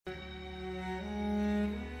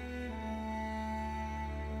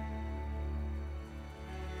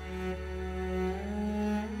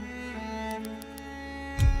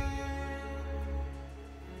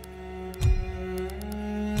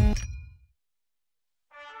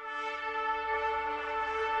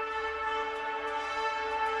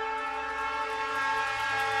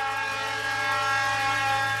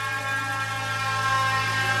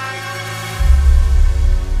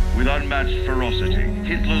unmatched ferocity,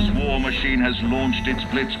 Hitler's war machine has launched its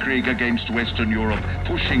blitzkrieg against Western Europe,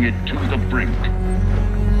 pushing it to the brink.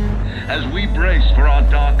 As we brace for our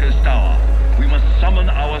darkest hour, we must summon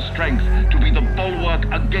our strength to be the bulwark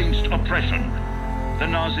against oppression. The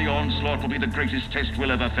Nazi onslaught will be the greatest test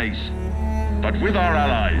we'll ever face. But with our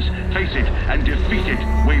allies, face it and defeat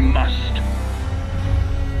it we must.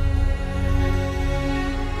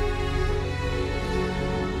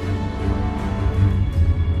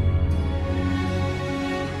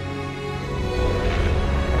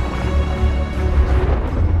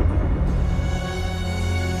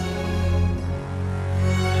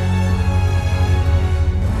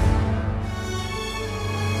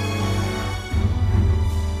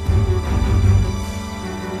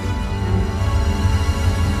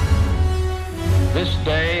 This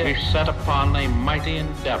day is set upon a mighty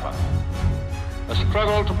endeavor, a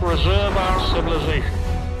struggle to preserve our civilization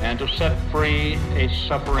and to set free a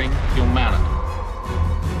suffering humanity.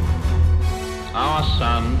 Our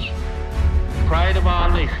sons, pride of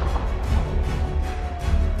our nation,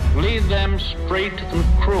 lead them straight and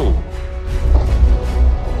true.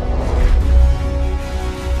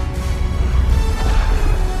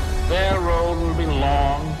 Their road will be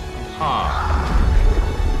long and hard.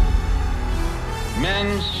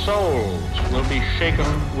 Men's souls will be shaken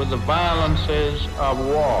with the violences of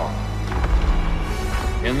war.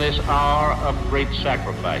 In this hour of great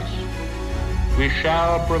sacrifice, we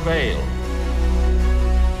shall prevail.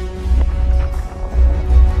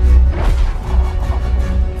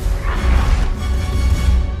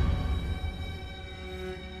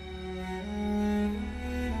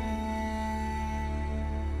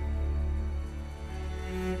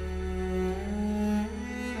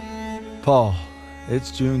 Paul,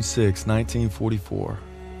 it's June 6, 1944.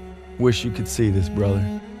 Wish you could see this,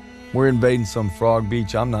 brother. We're invading some frog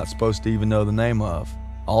beach I'm not supposed to even know the name of.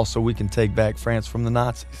 Also, we can take back France from the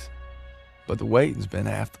Nazis. But the waiting's been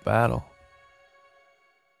half the battle.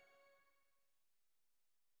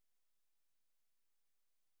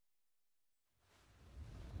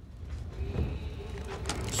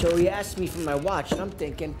 So he asked me for my watch, and I'm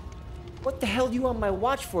thinking, what the hell do you want my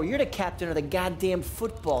watch for? You're the captain of the goddamn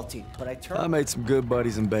football team. But I made some good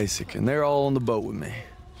buddies in basic, and they're all on the boat with me.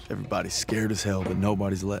 Everybody's scared as hell, but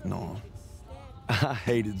nobody's letting on. I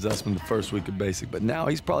hated Zussman the first week of basic, but now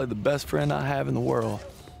he's probably the best friend I have in the world.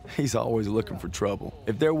 He's always looking for trouble.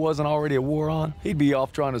 If there wasn't already a war on, he'd be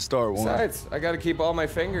off trying to start one. Besides, I gotta keep all my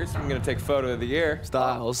fingers. I'm gonna take photo of the year.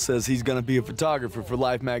 Styles says he's gonna be a photographer for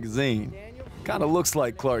Life magazine. Kinda looks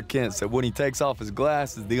like Clark Kent said when he takes off his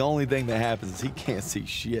glasses, the only thing that happens is he can't see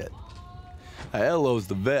shit. Elo's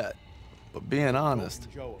the vet, but being honest,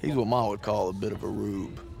 he's what Ma would call a bit of a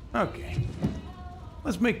rube. Okay,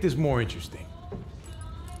 let's make this more interesting.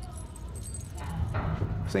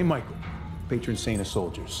 St. Michael, patron saint of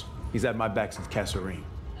soldiers. He's at my back since Kasserine.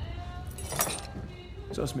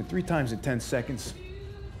 Zussman 3 times in 10 seconds,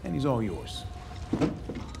 and he's all yours.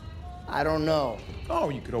 I don't know. Oh,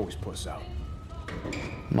 you could always puss out.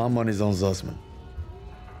 My money's on Zussman.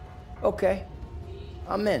 Okay,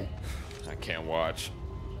 I'm in. I can't watch.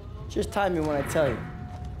 Just time me when I tell you.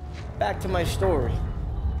 Back to my story.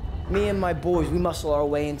 Me and my boys, we muscle our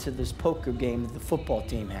way into this poker game that the football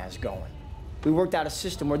team has going. We worked out a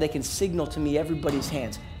system where they can signal to me everybody's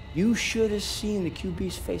hands. You should have seen the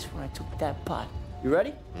QB's face when I took that pot. You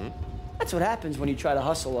ready? That's what happens when you try to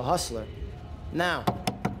hustle a hustler. Now,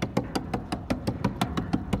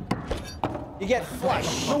 you get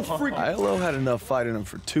flushed. No freaking. Elo had enough fight in him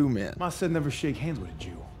for 2 men. Ma said never shake hands with a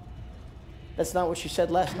Jew. That's not what she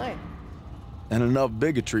said last night. And enough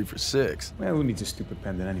bigotry for 6. Man, who needs a stupid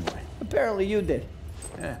pendant anyway? Apparently you did.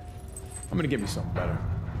 Yeah, I'm gonna get me something better.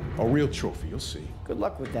 A real trophy, you'll see. Good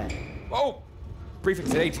luck with that. Whoa!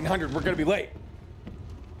 Prefix at 1800, we're gonna be late.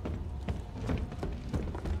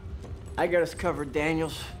 I got us covered,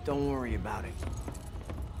 Daniels. Don't worry about it.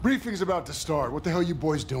 Briefing's about to start. What the hell you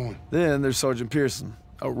boys doing? Then there's Sergeant Pearson,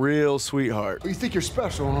 a real sweetheart. Oh, you think you're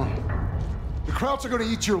special, huh? The Krauts are gonna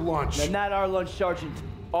eat your lunch. They're not our lunch, Sergeant.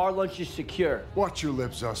 Our lunch is secure. Watch your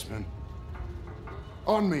lips, Zussman.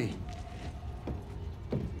 On me.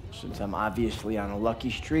 Since I'm obviously on a lucky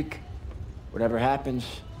streak, whatever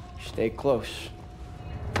happens, stay close.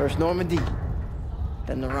 First Normandy,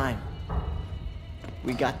 then the Rhine.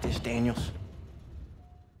 We got this, Daniels.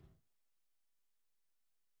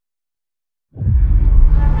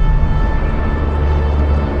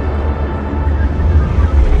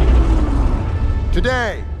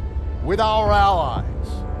 Today, with our allies,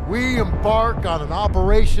 we embark on an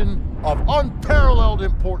operation of unparalleled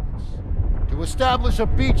importance to establish a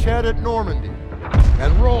beachhead at Normandy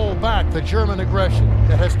and roll back the German aggression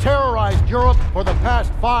that has terrorized Europe for the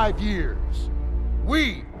past 5 years.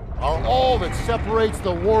 We are all that separates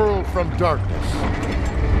the world from darkness.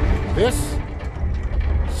 This,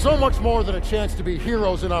 so much more than a chance to be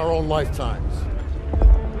heroes in our own lifetimes.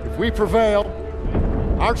 If we prevail,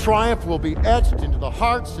 our triumph will be etched into the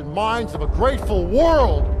hearts and minds of a grateful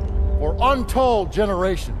world for untold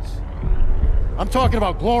generations. I'm talking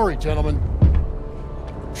about glory, gentlemen.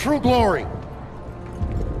 True glory.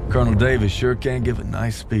 Colonel Davis sure can give a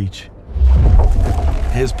nice speech.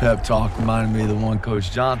 His pep talk reminded me of the one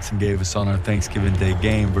Coach Johnson gave us on our Thanksgiving Day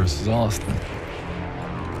game versus Austin.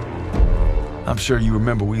 I'm sure you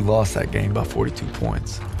remember we lost that game by 42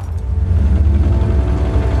 points.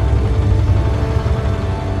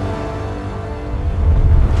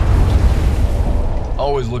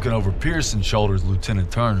 Always looking over Pearson's shoulders,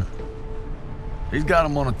 Lieutenant Turner. He's got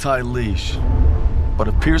him on a tight leash. But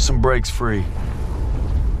if Pearson breaks free,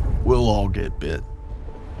 we'll all get bit.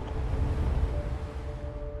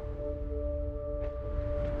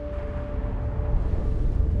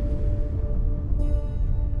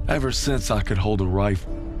 Ever since I could hold a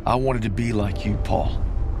rifle, I wanted to be like you, Paul.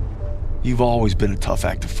 You've always been a tough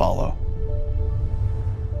act to follow.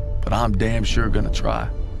 But I'm damn sure gonna try.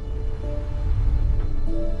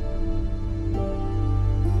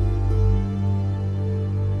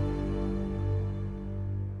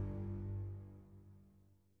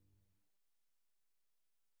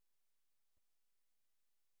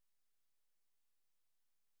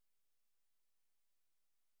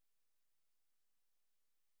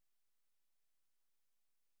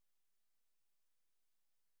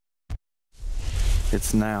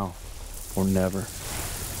 It's now or never.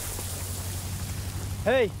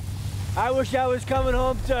 Hey, I wish I was coming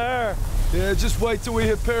home to her. Yeah, just wait till we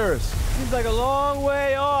hit Paris. Seems like a long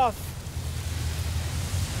way off.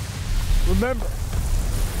 Remember,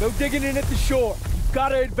 no digging in at the shore. You've got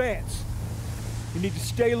to advance. You need to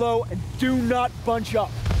stay low and do not bunch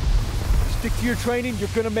up. Stick to your training, you're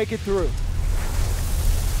gonna make it through.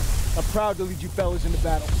 I'm proud to lead you fellas into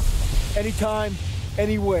battle. Anytime,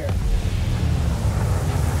 anywhere.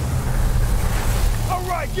 All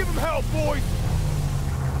right, give him hell, boys!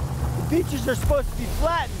 The beaches are supposed to be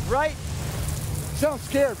flattened, right? Sound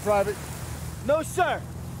scared, Private. No, sir.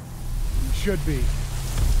 You should be.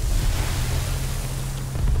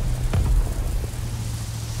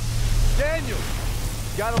 Daniel,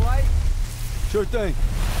 got a light? Sure thing.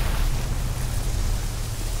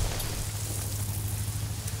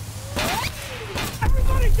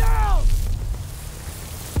 Everybody down!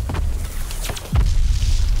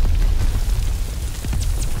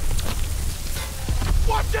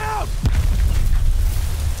 Watch out!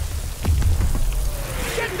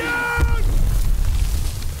 Get down!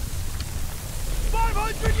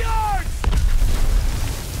 500 yards!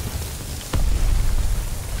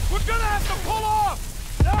 We're gonna have to pull off!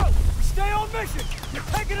 No! We stay on mission! You're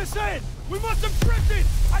taking us in! We must have drifted!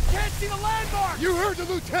 I can't see the landmark! You heard the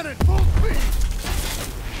lieutenant! Full speed!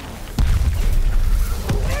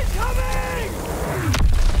 Incoming!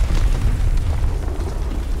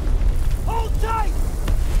 Hold tight!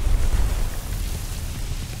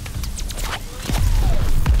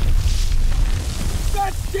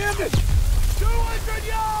 God damn it! 200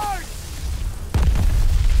 yards!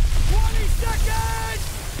 20 seconds!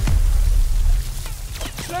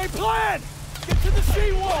 Same plan! Get to the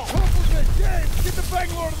seawall! James, get the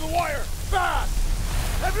Bangalore to the wire! Fast!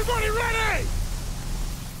 Everybody ready!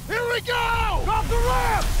 Here we go! Drop the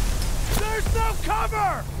ramp! There's no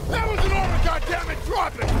cover! That was an order, goddammit!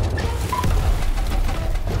 Drop it!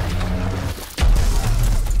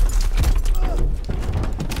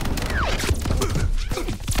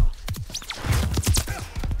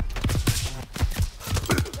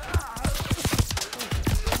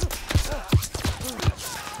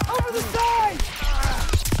 Over the side!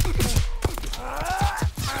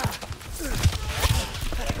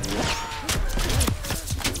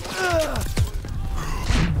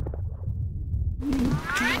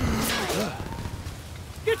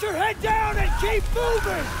 Get your head down and keep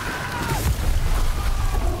moving!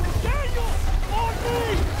 Daniel! On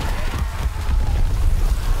me!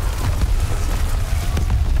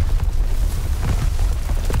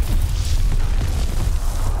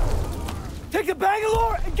 Take the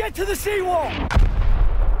Bangalore and get to the seawall! We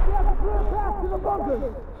have a clear path to the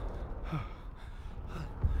bunker!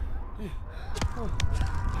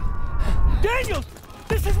 Daniels!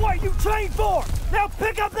 This is what you trained for! Now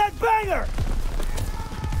pick up that banger!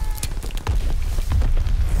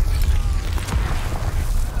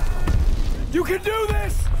 You can do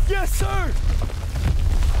this! Yes, sir!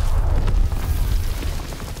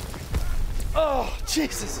 Oh,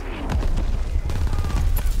 Jesus!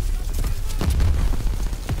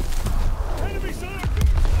 Enemy, sir!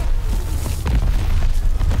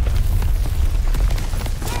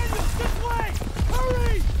 Daniel, this way!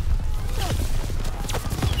 Hurry!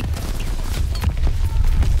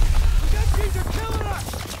 The MGs are killing us!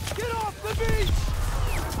 Get off the beach!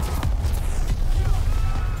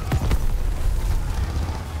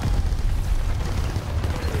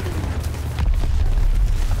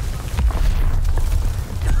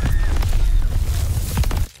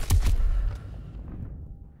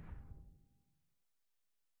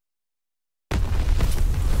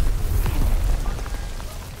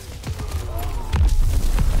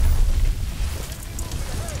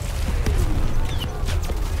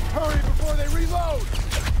 Hurry before they reload!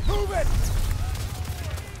 Move it!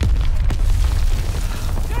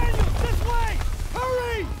 Daniel, this way!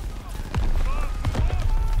 Hurry!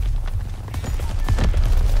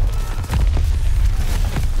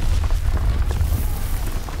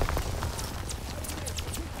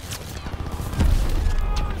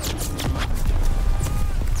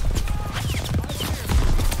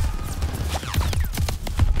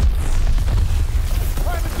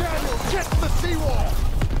 Private Daniel, get to the seawall!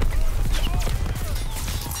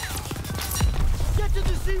 Get to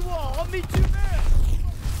the seawall! I'll meet you there!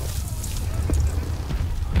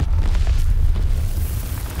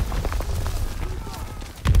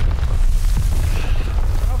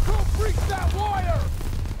 Now go breach that wire!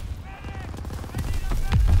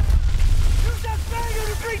 Use that banger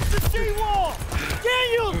to breach the seawall!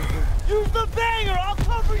 Daniel! Use the banger! I'll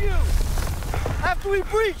cover you! After we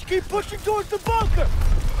breach, keep pushing towards the bunker!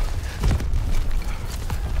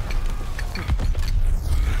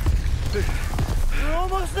 We're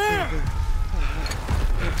almost there!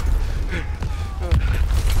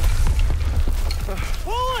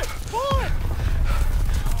 Pull it! Pull it!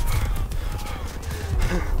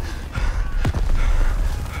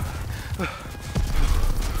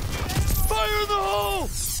 Fire in the hole!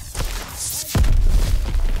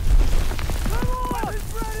 Come on!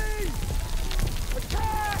 It's ready!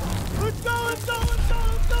 Attack! Let's go! Let's go! Let's go!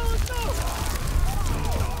 Let's go! Let's go!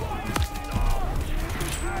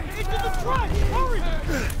 Into the front! Hurry!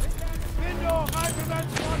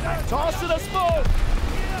 Toss it, us both!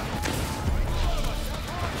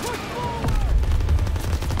 Push forward!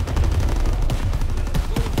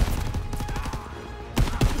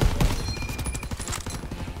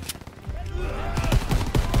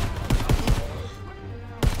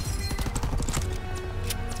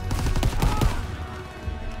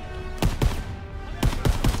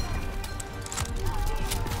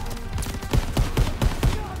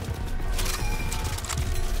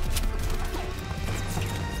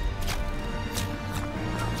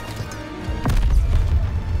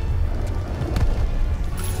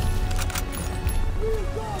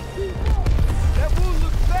 That wound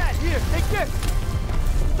looks bad. Here, take this.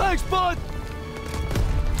 Thanks, bud!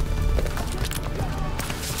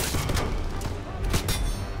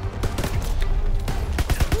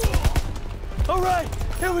 All right,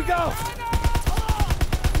 here we go!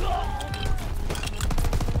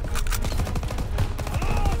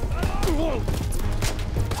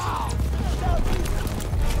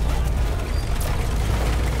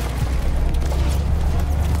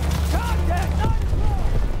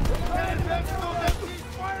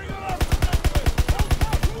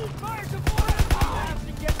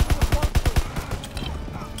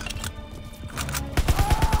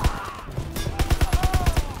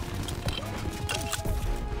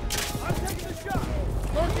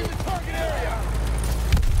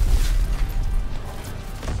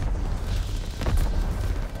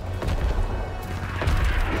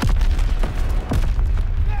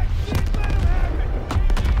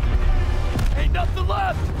 Ain't nothing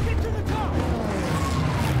left! Get to the top.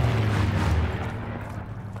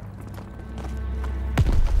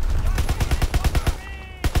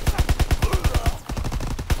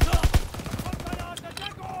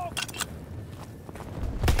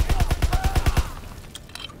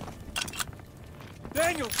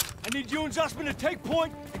 Daniel, I need you and Zussman to take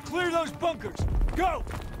point and clear those bunkers. Go!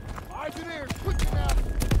 Eyes and ears, quick now!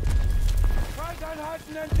 Right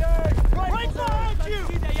behind you!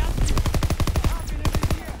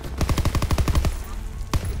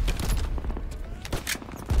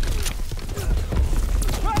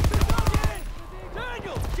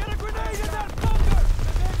 Daniel, get a grenade in that bunker!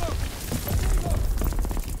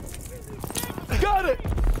 Got it!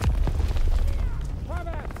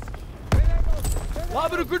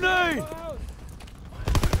 Lob it a grenade!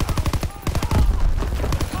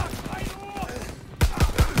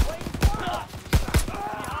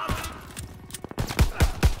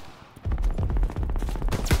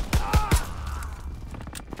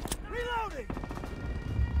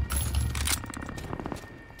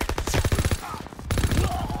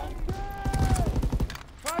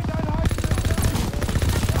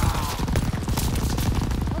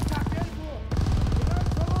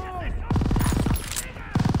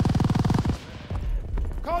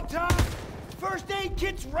 Contact! First aid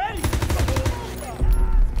kit's ready!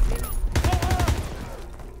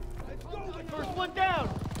 First one down!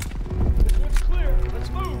 This one's clear. Let's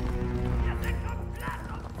move!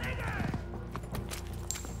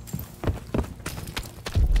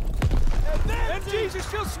 MGs are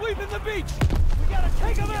still sweeping the beach! We gotta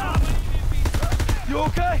take them out! You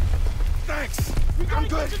okay? Thanks. We gotta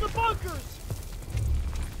get to the bunkers!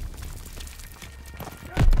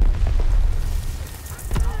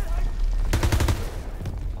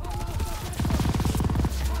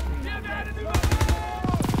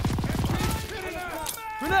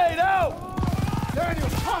 Grenade out! Daniel,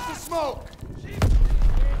 toss the smoke!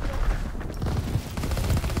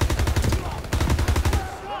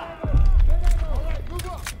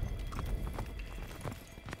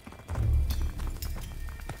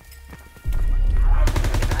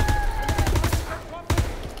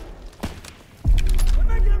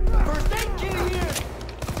 First aid kit here!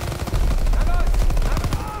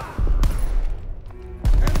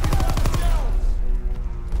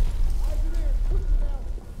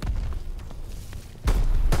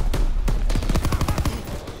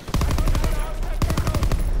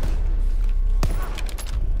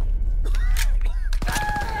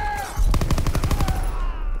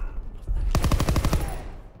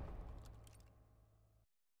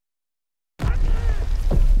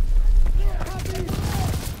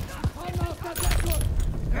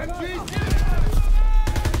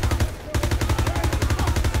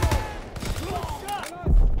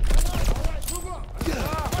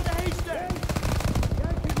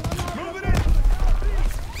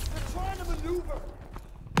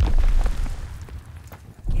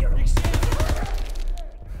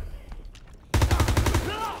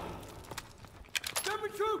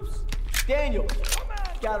 Daniel,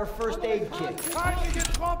 got her first aid kit.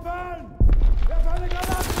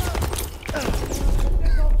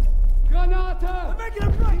 Granate!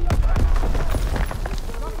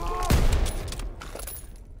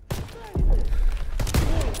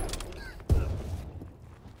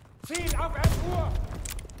 Ziel auf 11 Uhr!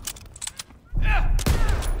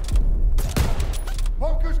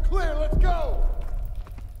 Bunker's clear, let's go!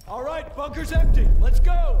 All right, bunker's empty. Let's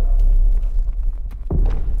go!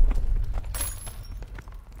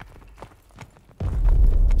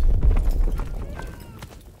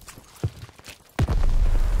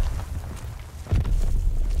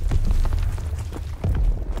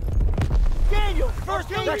 Daniel,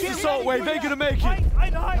 first aid Next kit assault ready wave for ain't ya. gonna make it.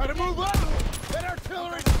 Gotta move up! Get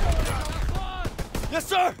artillery! Yes,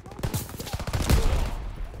 sir!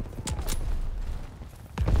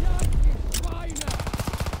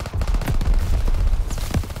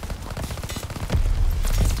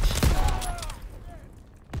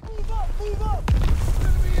 Move up, move up!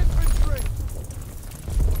 Enemy infantry!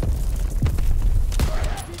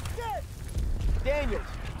 He's dead! Daniel,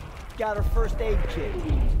 got her first aid kit.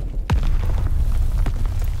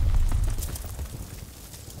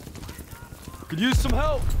 Could use some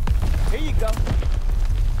help. Here you go.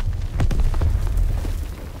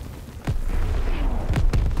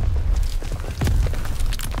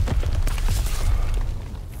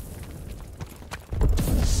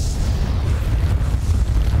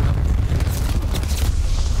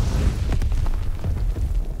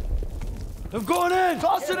 I'm going in!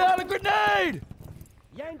 Tossing out a grenade!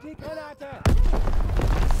 Yankee Granate!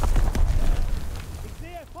 Ich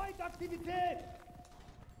sehe Feindaktivität!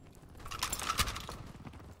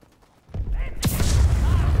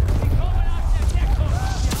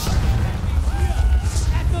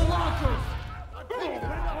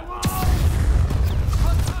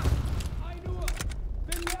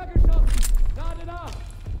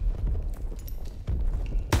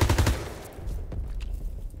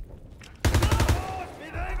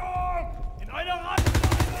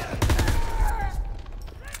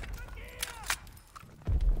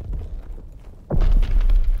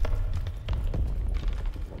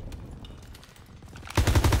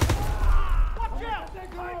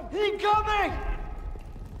 Incoming!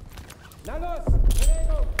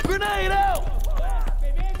 Grenade out!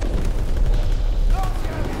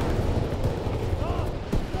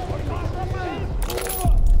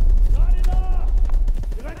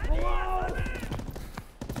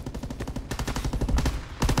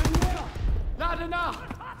 Lade nach!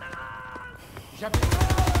 Ich hab...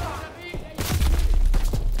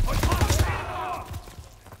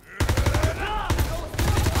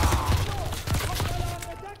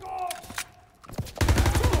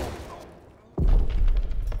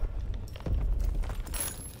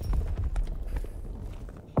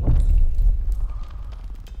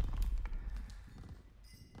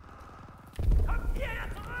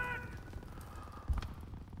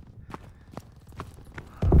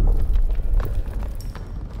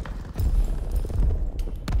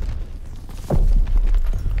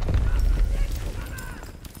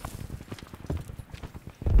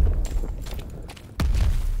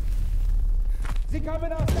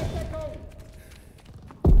 coming out, Echo!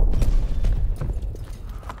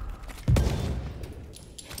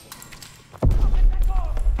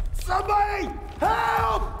 Somebody!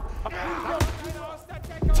 Help!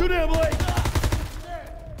 Too damn late!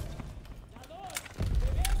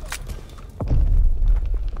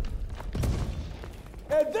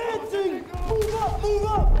 Advancing! Move up, move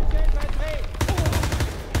up! Nailed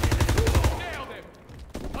him!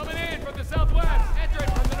 Coming in from the southwest,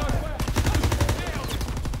 entering from the northwest. Nailed him!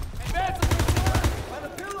 Advancing from the north! By the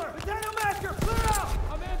pillar! Potato Master, clear out!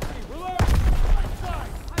 I'm empty, reload!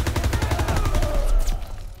 Side!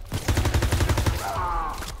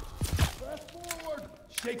 Fast forward!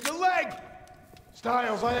 Shake the leg!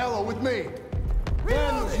 Styles, Aiello, with me.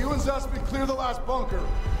 Daniels, you and Zussman clear the last bunker.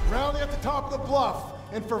 Rally at the top of the bluff.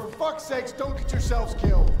 And for fuck's sakes, don't get yourselves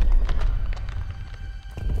killed.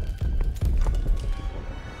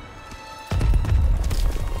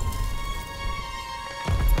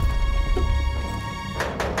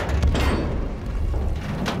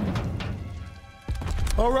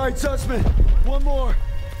 All right, Zussman. One more.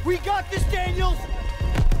 We got this, Daniels!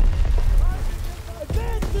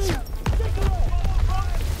 Advancing!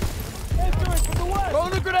 Entering from the west! Throw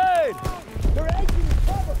the grenade! They're exiting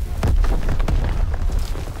cover!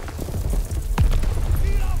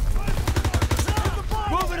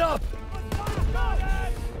 Move it up!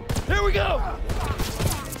 Here we go!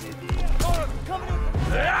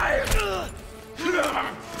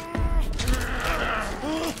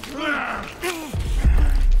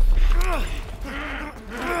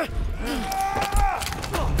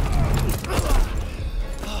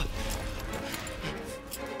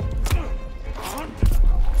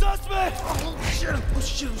 Suspect! Oh shit! Oh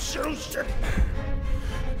shit! Oh shit! Oh shit!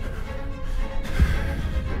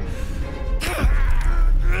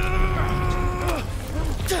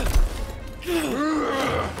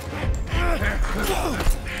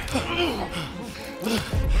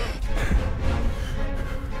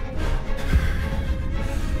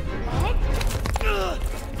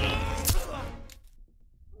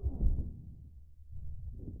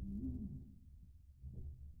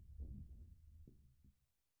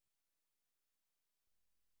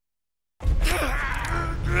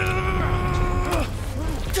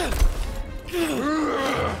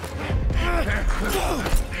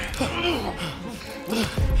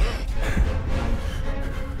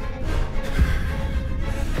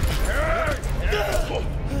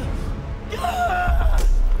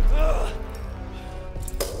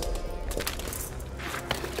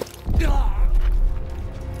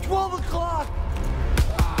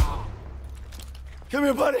 Come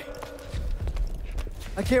here, buddy.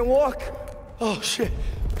 I can't walk. Oh, shit.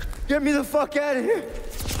 Get me the fuck out of here.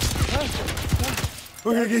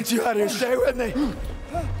 We're gonna get you out of here. Stay with me.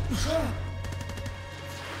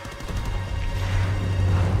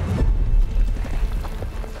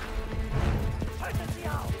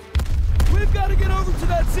 We've got to get over to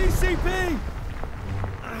that CCP.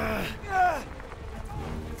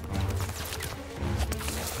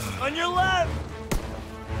 On your left.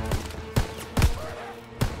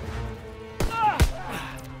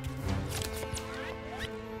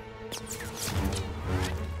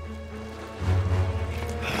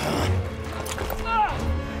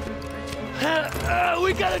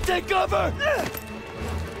 We gotta take cover! How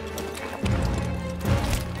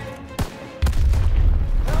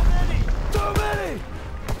many? So many!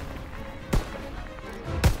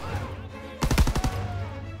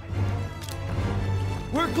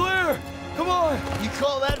 We're clear! Come on! You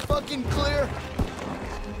call that fucking clear?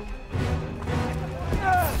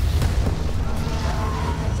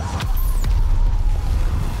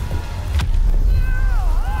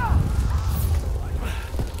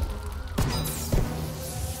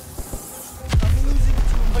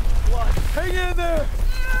 Hang in there!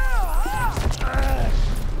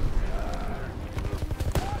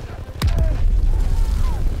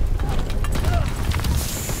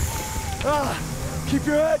 Keep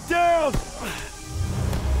your head down!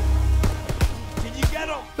 Did you get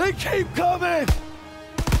him? They keep coming!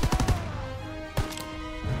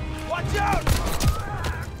 Watch out!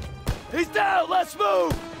 He's down! Let's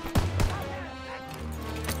move!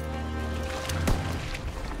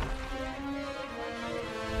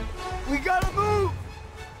 We gotta move!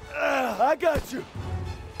 I got you!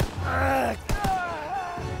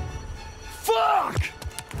 Fuck!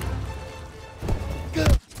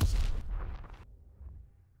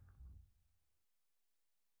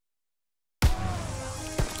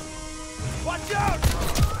 Watch out!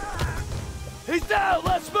 He's down!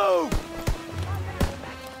 Let's move!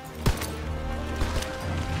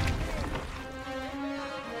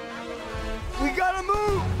 We gotta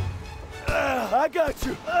move! I got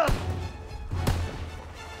you.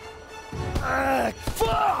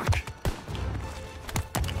 Fuck!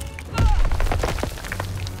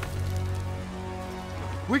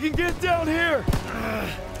 We can get down here.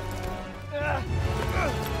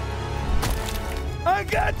 I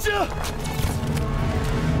got you.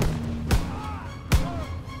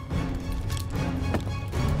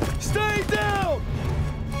 Stay down.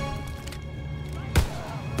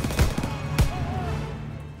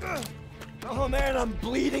 Oh man, I'm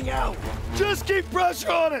bleeding out. Just keep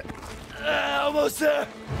pressure on it. Almost there.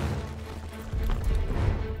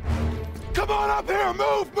 Come on up here,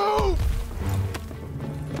 move, move!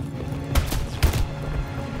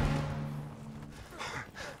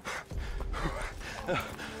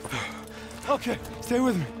 Okay, stay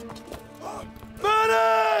with me.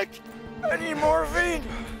 Medic! I need morphine.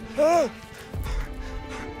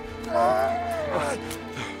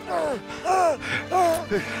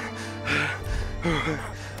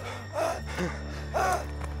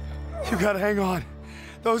 You gotta hang on.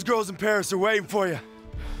 Those girls in Paris are waiting for you.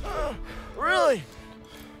 Really?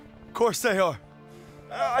 Of course they are.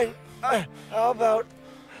 How about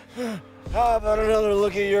another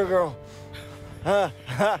look at your girl?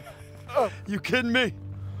 You kidding me?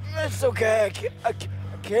 It's okay. I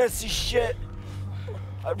can't see shit.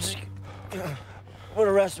 I'm just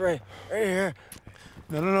gonna rest right here.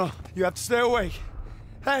 No. You have to stay awake.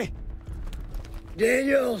 Hey!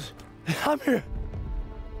 Daniels! I'm here.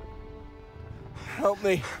 Help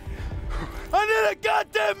me. I need a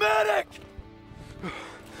goddamn medic!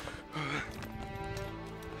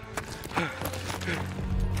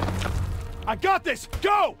 I got this!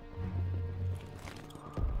 Go!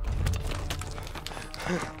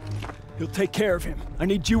 He'll take care of him. I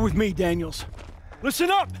need you with me, Daniels.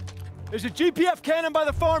 Listen up! There's a GPF cannon by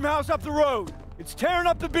the farmhouse up the road. It's tearing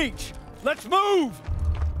up the beach. Let's move!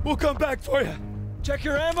 We'll come back for you. Check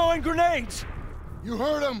your ammo and grenades. You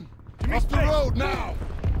heard him. Up the road now.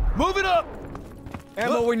 Move it up!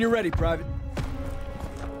 Ammo when you're ready, Private.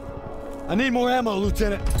 I need more ammo,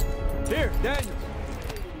 Lieutenant. Here, Daniels.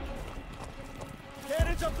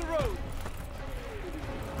 Cannons up the road.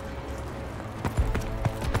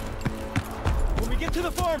 When we get to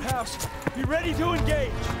the farmhouse, be ready to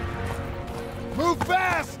engage. Move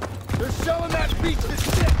fast. They're shelling that beach to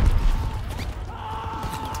shit.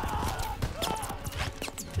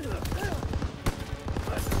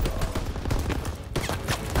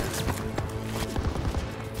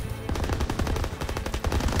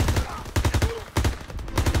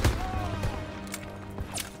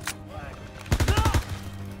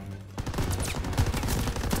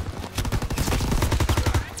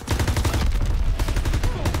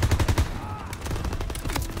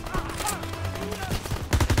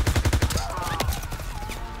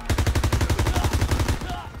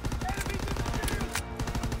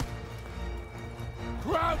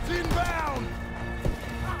 Crowds inbound!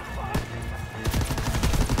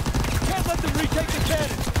 Can't let them retake the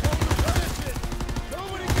cannons!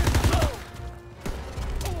 Nobody gets killed!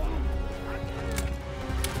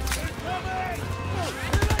 They're coming!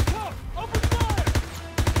 Here they come! Open fire!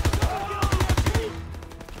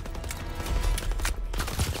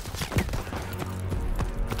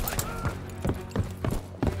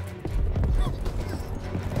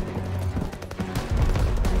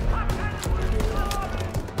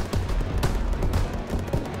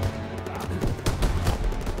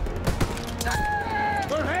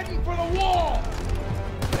 They're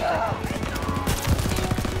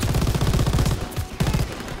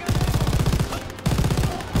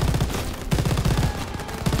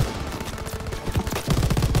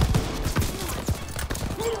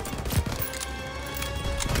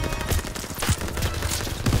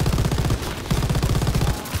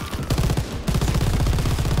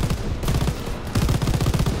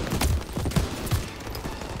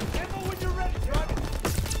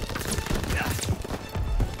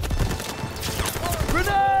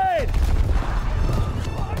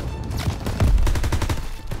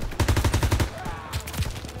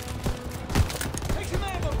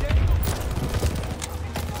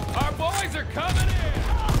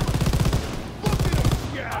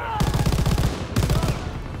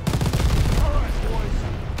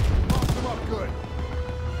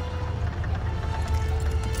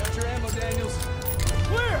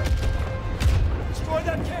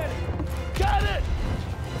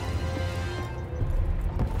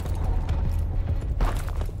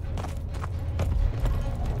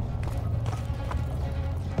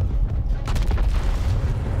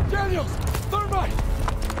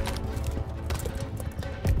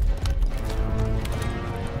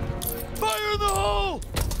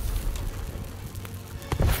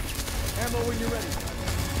ammo when you're ready.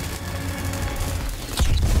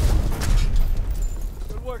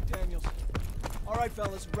 Good work, Daniels. All right,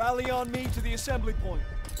 fellas, rally on me to the assembly point.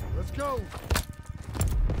 Let's go.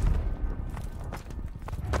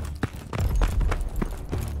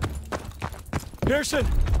 Pearson,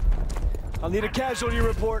 I'll need a casualty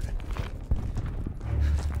report.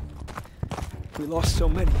 We lost so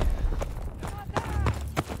many.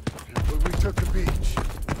 But we took the beach.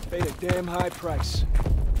 Paid a damn high price.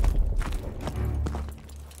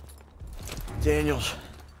 Daniels.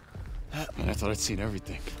 Man, I thought I'd seen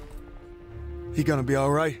everything. He gonna be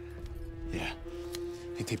all right? Yeah.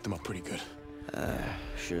 He taped him up pretty good.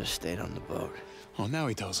 Should have stayed on the boat. Oh, now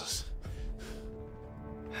he tells us.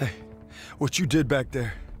 Hey, what you did back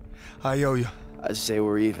there, I owe you. I'd say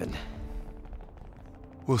we're even.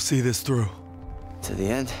 We'll see this through. To the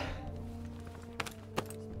end?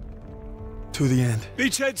 To the end.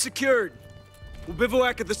 Beachhead secured. We'll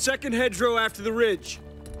bivouac at the second hedgerow after the ridge.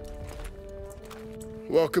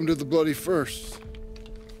 Welcome to the Bloody First.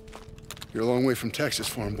 You're a long way from Texas,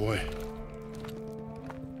 farm boy.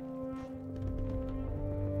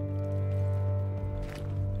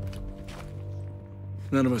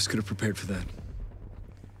 None of us could have prepared for that.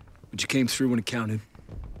 But you came through when it counted.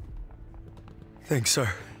 Thanks,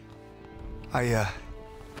 sir.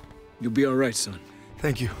 You'll be all right, son.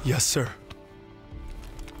 Thank you. Yes, sir.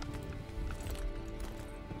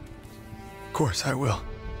 Of course, I will.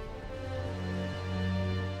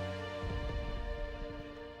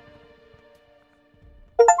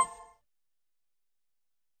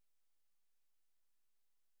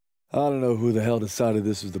 I don't know who the hell decided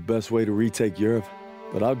this was the best way to retake Europe,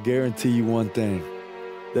 but I'll guarantee you one thing.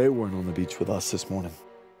 They weren't on the beach with us this morning.